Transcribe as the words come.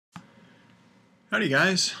Howdy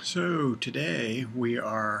guys. So today we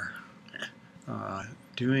are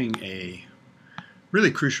doing a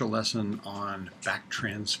really crucial lesson on back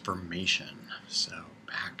transformation. So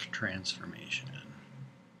back transformation.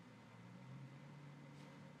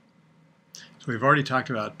 So we've already talked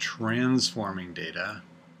about transforming data.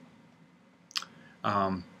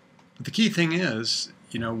 But the key thing is,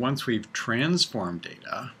 once we've transformed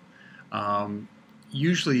data,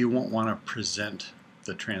 usually you won't want to present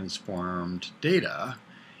the transformed data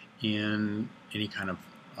in any kind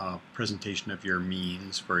of presentation of your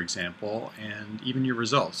means, for example, and even your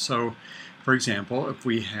results. So, for example, if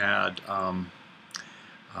we had an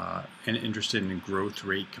interested in a growth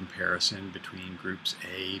rate comparison between groups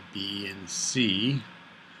A, B, and C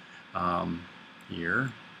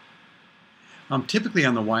here, typically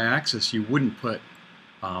on the y-axis you wouldn't put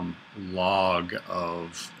log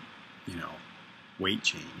of, weight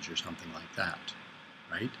change or something like that,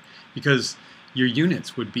 right? Because your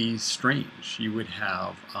units would be strange. You would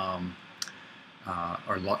have,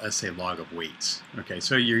 let's say log of weights. Okay,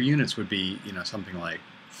 so your units would be, something like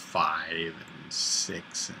 5 and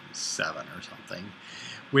 6 and 7 or something,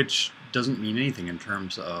 which doesn't mean anything in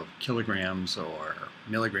terms of kilograms or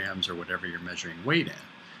milligrams or whatever you're measuring weight in.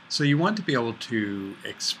 So you want to be able to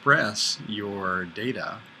express your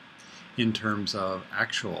data in terms of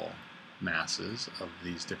actual masses of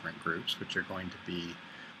these different groups, which are going to be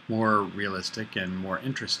more realistic and more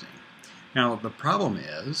interesting. Now, the problem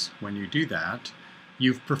is, when you do that,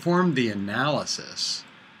 you've performed the analysis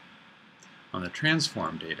on the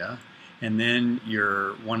transform data, and then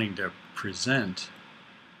you're wanting to present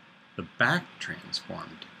the back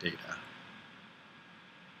transformed data.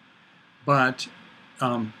 But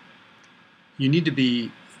you need to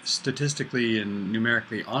be statistically and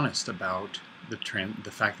numerically honest about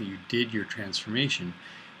the fact that you did your transformation.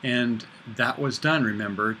 And that was done,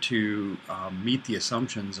 remember, to meet the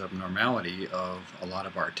assumptions of normality of a lot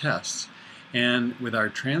of our tests. And with our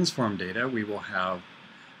transform data, we will have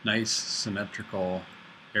nice symmetrical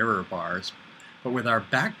error bars. But with our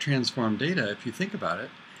back transform data, if you think about it,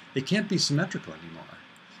 they can't be symmetrical anymore.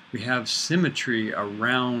 We have symmetry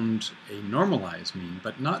around a normalized mean,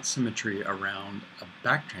 but not symmetry around a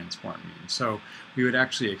back transform mean. So we would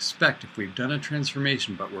actually expect, if we've done a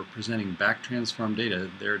transformation but we're presenting back transform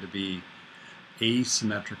data, there to be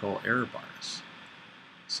asymmetrical error bars.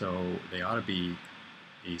 So they ought to be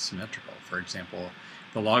asymmetrical. For example,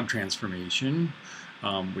 the log transformation,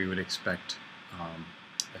 we would expect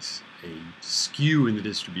a skew in the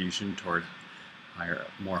distribution toward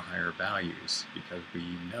more higher values, because we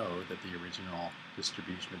know that the original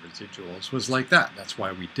distribution of residuals was like that. That's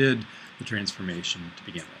why we did the transformation to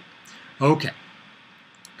begin with. Okay,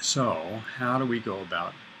 so how do we go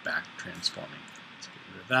about back transforming? Let's get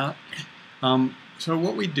rid of that. So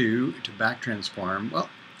what we do to back transform, well,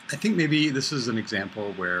 I think maybe this is an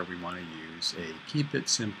example where we want to use a keep it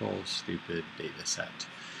simple, stupid data set.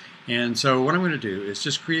 And so what I'm going to do is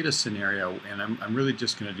just create a scenario, and I'm really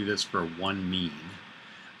just going to do this for one mean.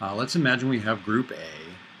 Let's imagine we have group A,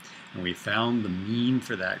 and we found the mean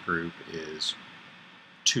for that group is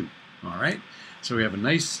 2. All right? So we have a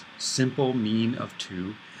nice simple mean of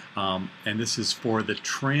 2, and this is for the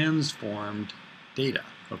transformed data.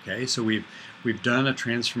 Okay, so we've done a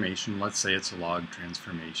transformation. Let's say it's a log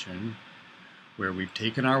transformation, where we've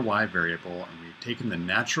taken our y variable and we've taken the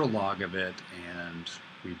natural log of it, and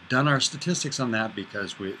we've done our statistics on that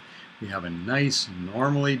because we have a nice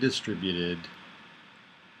normally distributed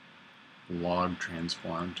log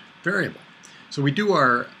transformed variable. So we do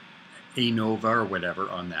our ANOVA or whatever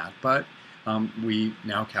on that, but we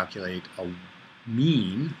now calculate a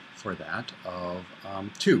mean for that of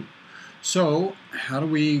 2. So how do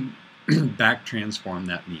we back transform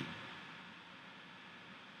that mean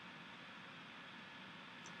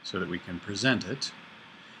so that we can present it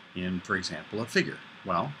in, for example, a figure?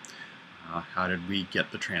 Well, how did we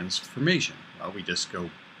get the transformation? Well, we just go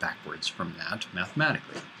backwards from that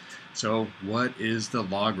mathematically. So what is the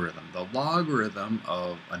logarithm? The logarithm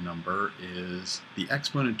of a number is the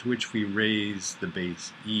exponent to which we raise the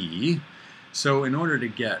base e. So in order to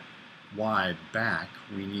get y back,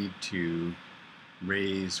 we need to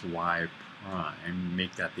raise y prime,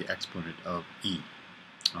 make that the exponent of e.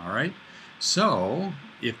 All right? So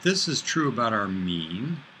if this is true about our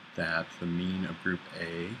mean, that the mean of group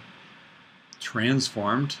A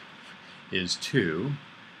transformed is 2,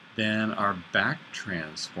 then our back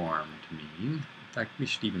transformed mean, in fact we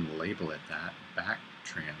should even label it that, back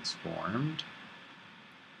transformed,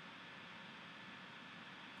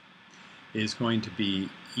 is going to be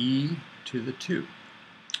e to the 2.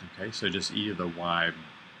 Okay, so just e to the y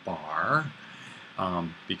bar.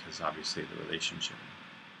 because obviously the relationship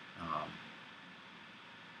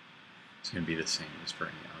is going to be the same as for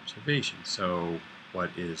any observation. So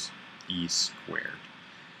what is E squared?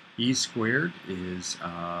 E squared is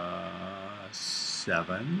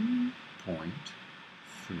 7.389.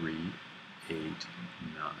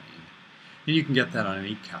 And you can get that on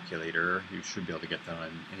any calculator. You should be able to get that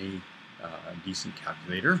on any decent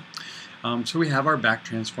calculator. So we have our back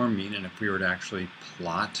transform mean, and if we were to actually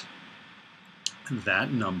plot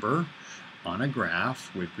that number on a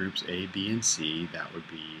graph with groups A, B, and C, that would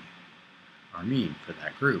be our mean for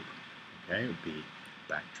that group. Okay, it would be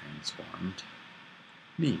back transformed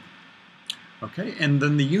mean. Okay, and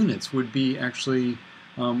then the units would be actually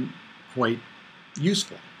quite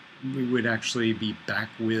useful. We would actually be back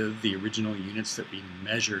with the original units that we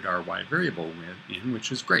measured our y variable in,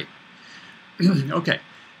 which is great. Okay,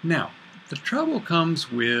 now the trouble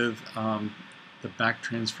comes with the back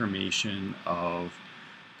transformation of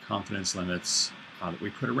confidence limits that we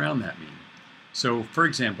put around that mean. So for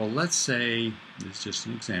example, let's say, this is just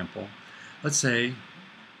an example, let's say,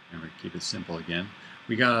 and we keep it simple again,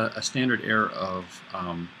 we got a standard error of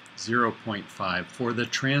 0.5 for the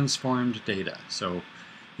transformed data. So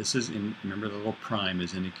this is, remember the little prime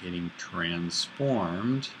is indicating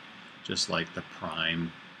transformed, just like the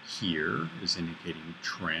prime here is indicating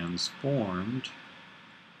transformed.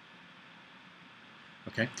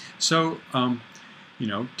 Okay, so you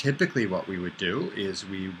know, typically what we would do is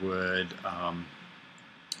we would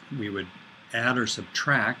add or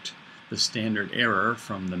subtract the standard error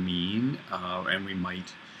from the mean, and we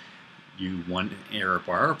might do one error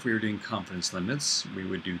bar. If we were doing confidence limits, we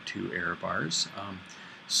would do 2 error bars.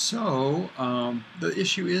 So the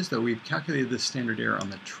issue is that we've calculated the standard error on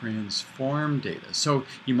the transform data. So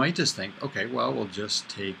you might just think, okay, well, we'll just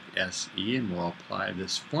take SE and we'll apply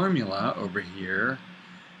this formula over here,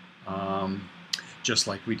 just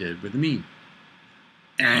like we did with the mean.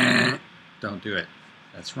 Don't do it.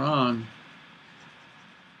 That's wrong.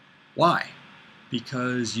 Why?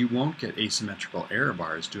 Because you won't get asymmetrical error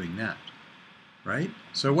bars doing that, right?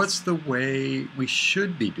 So what's the way we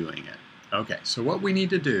should be doing it? Okay, so what we need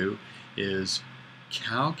to do is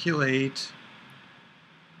calculate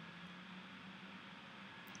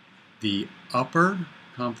the upper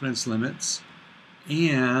confidence limits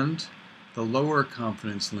and the lower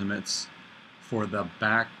confidence limits for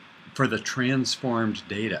the transformed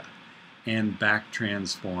data and back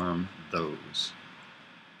transform those.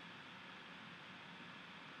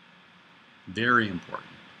 Very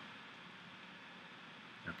important.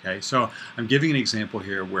 Okay, so I'm giving an example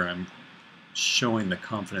here where I'm showing the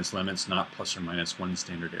confidence limits, not plus or minus 1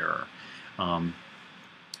 standard error.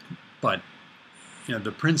 But you know,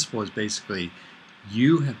 the principle is basically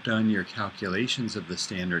you have done your calculations of the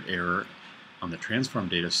standard error on the transform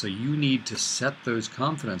data, so you need to set those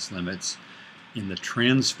confidence limits in the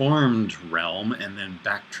transformed realm and then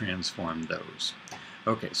back transform those.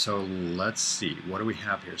 Okay, so let's see, what do we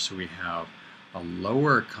have here? So we have a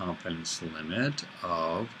lower confidence limit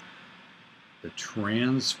of the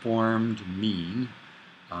transformed mean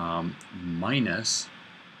minus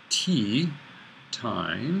t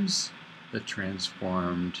times the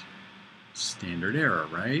transformed standard error,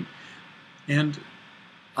 right? And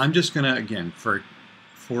I'm just going to, again, for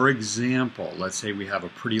example, let's say we have a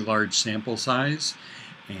pretty large sample size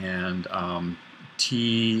and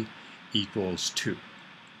t equals 2.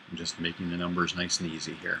 I'm just making the numbers nice and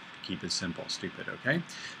easy here. Keep it simple, stupid, okay?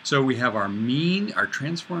 So we have our mean, our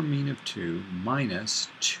transform mean of 2 minus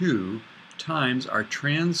 2 times our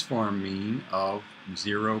transform mean of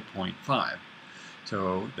 0.5.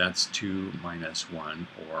 So that's 2 minus 1,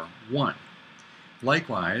 or 1.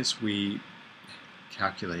 Likewise, we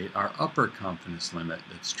calculate our upper confidence limit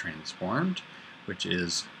that's transformed, which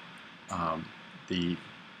is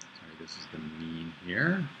this is the mean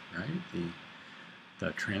here, right?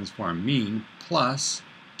 The transform mean plus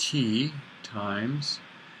t times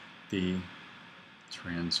the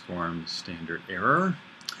transformed standard error.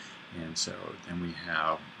 And so then we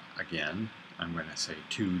have, again, I'm going to say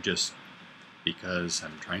 2 just because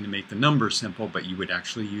I'm trying to make the number simple, but you would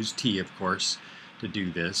actually use t, of course, to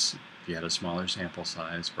do this if you had a smaller sample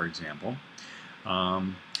size, for example.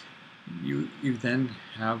 You then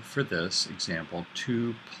have, for this example,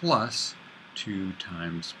 2 plus 2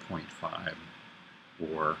 times 0.5,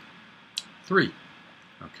 or 3.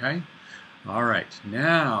 Okay? All right,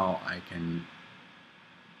 now I can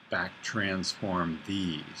back transform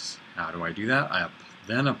these. How do I do that? I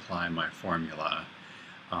then apply my formula.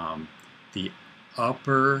 The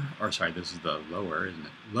upper, or sorry, this is the lower, isn't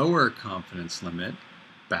it? Lower confidence limit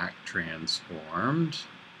back transformed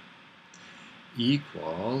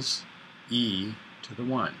equals E to the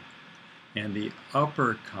 1. And the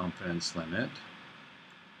upper confidence limit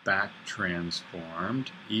back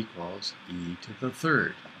transformed equals e to the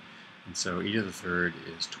 3rd. And so e to the 3rd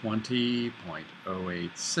is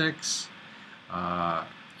 20.086.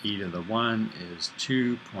 E to the 1 is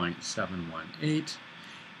 2.718.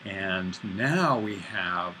 And now we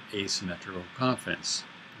have asymmetrical confidence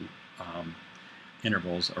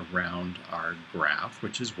intervals around our graph,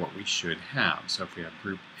 which is what we should have. So if we have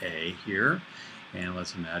group A here, and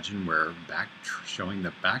let's imagine we're showing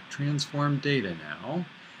the back transformed data now.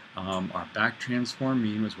 Our back transform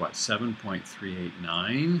mean was what,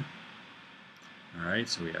 7.389? All right,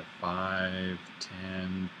 so we have 5,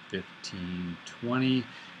 10, 15, 20,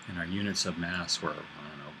 and our units of mass were, I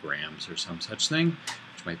don't know, grams or some such thing,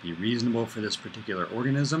 which might be reasonable for this particular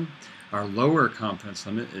organism. Our lower confidence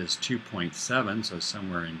limit is 2.7, so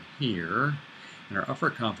somewhere in here. And our upper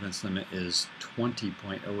confidence limit is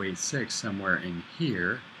 20.086, somewhere in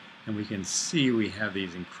here. And we can see we have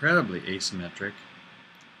these incredibly asymmetric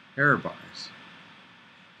error bars.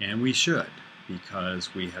 And we should,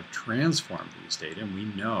 because we have transformed these data, and we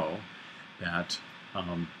know that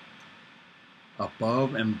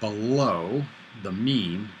above and below the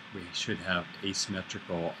mean, we should have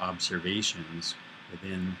asymmetrical observations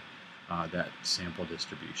within that sample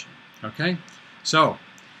distribution. Okay, so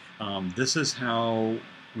this is how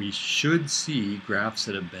we should see graphs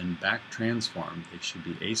that have been back transformed. They should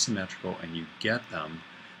be asymmetrical, and you get them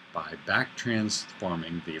by back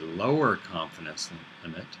transforming the lower confidence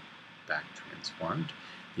limit back transformed,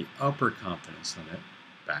 the upper confidence limit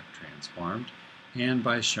back transformed, and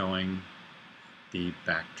by showing the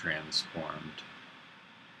back transformed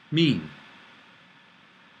mean.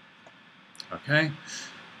 Okay?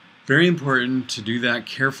 Very important to do that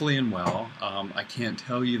carefully and well. I can't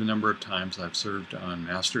tell you the number of times I've served on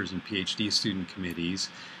master's and PhD student committees,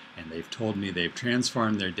 and they've told me they've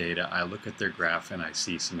transformed their data. I look at their graph and I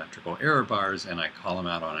see symmetrical error bars, and I call them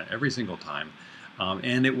out on it every single time.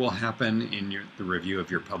 And it will happen in the review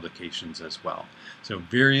of your publications as well. So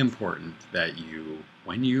very important that you,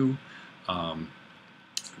 when you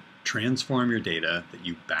transform your data, that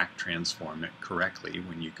you back transform it correctly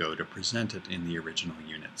when you go to present it in the original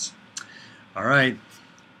units. All right,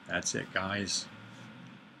 that's it, guys.